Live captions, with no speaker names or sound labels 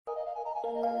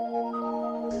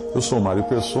Eu sou Mário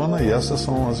Persona e essas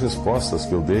são as respostas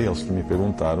que eu dei aos que me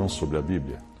perguntaram sobre a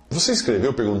Bíblia. Você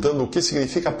escreveu perguntando o que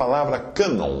significa a palavra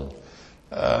canon.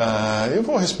 Eu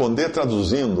vou responder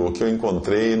traduzindo o que eu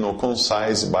encontrei no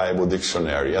Concise Bible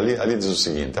Dictionary. Ali diz o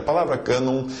seguinte: a palavra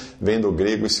canon vem do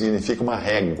grego e significa uma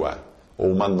régua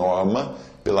ou uma norma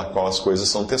pela qual as coisas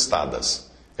são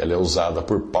testadas. Ela é usada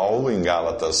por Paulo em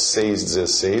Gálatas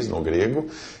 6,16 no grego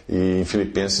e em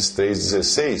Filipenses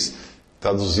 3,16,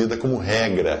 traduzida como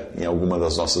regra em alguma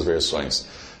das nossas versões.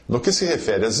 No que se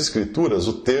refere às Escrituras,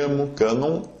 o termo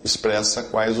canon expressa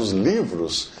quais os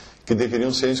livros que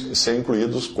deveriam ser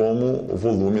incluídos como o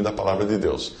volume da Palavra de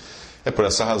Deus. É por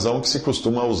essa razão que se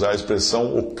costuma usar a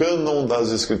expressão o cânon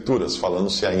das Escrituras,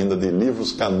 falando-se ainda de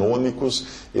livros canônicos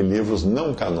e livros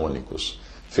não canônicos.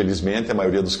 Felizmente, a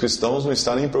maioria dos cristãos não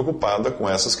está nem preocupada com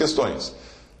essas questões.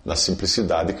 Na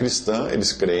simplicidade cristã,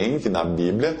 eles creem que na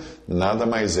Bíblia nada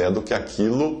mais há do que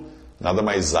aquilo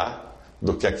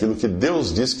que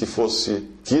Deus quis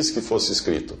que fosse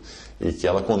escrito, e que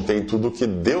ela contém tudo o que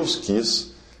Deus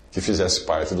quis que fizesse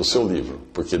parte do seu livro,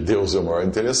 porque Deus é o maior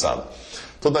interessado.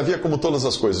 Todavia, como todas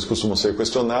as coisas costumam ser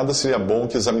questionadas, seria bom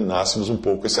que examinássemos um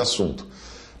pouco esse assunto.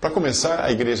 Para começar,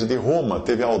 a Igreja de Roma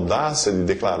teve a audácia de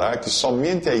declarar que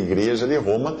somente a Igreja de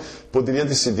Roma poderia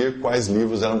decidir quais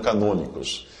livros eram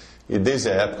canônicos. E desde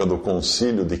a época do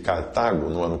Concílio de Cartago,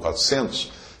 no ano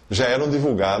 400, já eram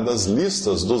divulgadas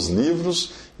listas dos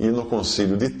livros, e no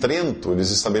Concílio de Trento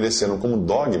eles estabeleceram como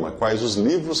dogma quais os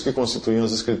livros que constituíam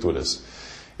as Escrituras.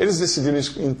 Eles decidiram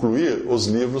incluir os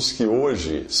livros que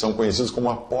hoje são conhecidos como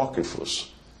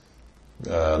apócrifos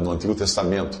no Antigo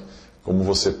Testamento, como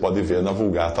você pode ver na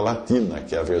Vulgata Latina,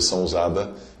 que é a versão usada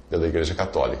pela Igreja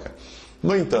Católica.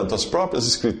 No entanto, as próprias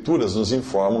Escrituras nos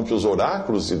informam que os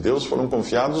oráculos de Deus foram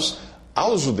confiados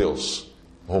aos judeus,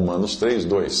 Romanos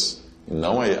 3:2, e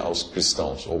não aos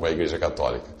cristãos ou à Igreja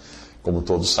Católica. Como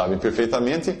todos sabem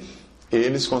perfeitamente,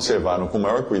 eles conservaram com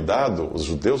maior cuidado, os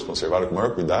judeus conservaram com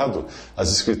maior cuidado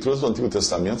as Escrituras do Antigo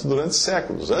Testamento durante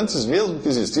séculos, antes mesmo que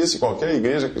existisse qualquer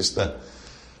igreja cristã.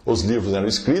 Os livros eram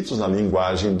escritos na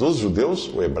linguagem dos judeus,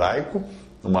 o hebraico,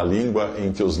 uma língua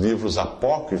em que os livros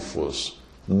apócrifos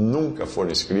nunca foram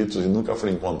escritos e nunca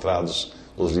foram encontrados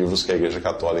os livros que a Igreja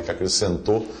Católica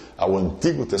acrescentou ao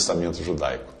Antigo Testamento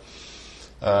judaico.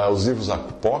 Os livros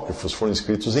apócrifos foram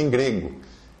escritos em grego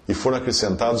e foram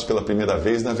acrescentados pela primeira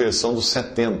vez na versão dos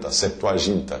 70, a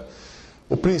Septuaginta.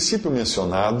 O princípio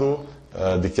mencionado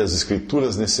de que as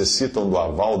Escrituras necessitam do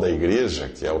aval da Igreja,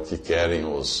 que é o que querem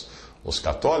os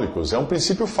católicos, é um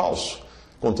princípio falso.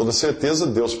 Com toda certeza,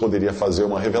 Deus poderia fazer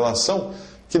uma revelação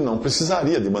que não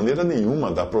precisaria de maneira nenhuma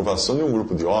da aprovação de um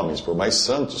grupo de homens, por mais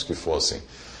santos que fossem.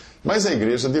 Mas a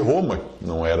Igreja de Roma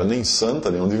não era nem santa,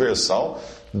 nem universal,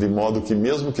 de modo que,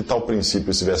 mesmo que tal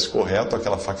princípio estivesse correto,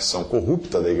 aquela facção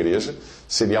corrupta da Igreja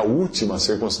seria a última a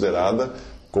ser considerada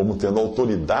como tendo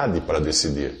autoridade para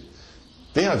decidir.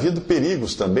 Tem havido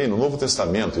perigos também no Novo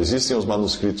Testamento. Existem os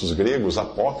manuscritos gregos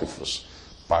apócrifos,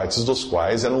 partes dos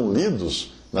quais eram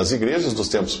lidos nas igrejas dos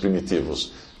tempos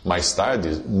primitivos. Mais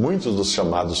tarde, muitos dos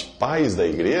chamados pais da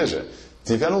Igreja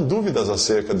tiveram dúvidas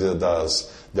acerca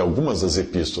de algumas das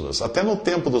epístolas. Até no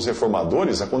tempo dos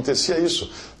reformadores acontecia isso.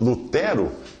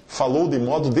 Lutero falou de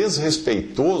modo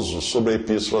desrespeitoso sobre a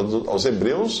epístola aos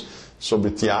Hebreus, sobre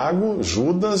Tiago,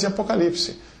 Judas e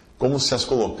Apocalipse, como se as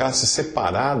colocasse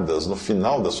separadas no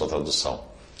final da sua tradução.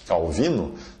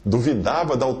 Calvino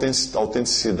duvidava da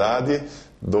autenticidade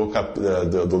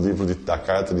do livro da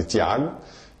carta de Tiago,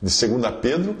 de 2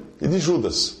 Pedro e de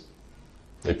Judas,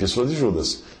 da Epístola de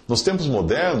Judas. Nos tempos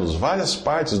modernos, várias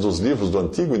partes dos livros do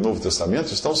Antigo e Novo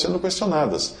Testamento estão sendo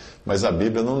questionadas, mas a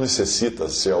Bíblia não necessita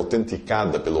ser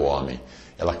autenticada pelo homem.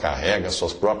 Ela carrega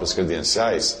suas próprias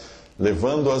credenciais,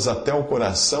 levando-as até o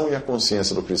coração e a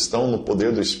consciência do cristão no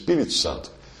poder do Espírito Santo.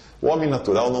 O homem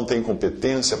natural não tem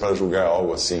competência para julgar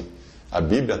algo assim. A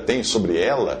Bíblia tem sobre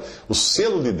ela o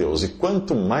selo de Deus, e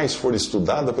quanto mais for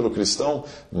estudada pelo cristão,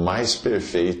 mais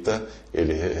perfeita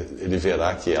ele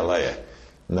verá que ela é.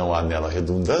 Não há nela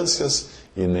redundâncias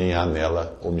e nem há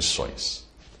nela omissões.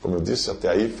 Como eu disse, até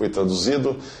aí foi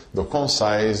traduzido do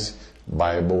Concise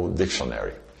Bible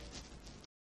Dictionary.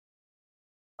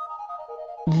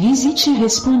 Visite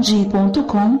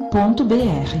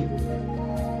respondi.com.br.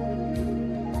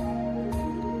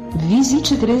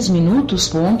 Visite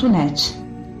 3minutos.net.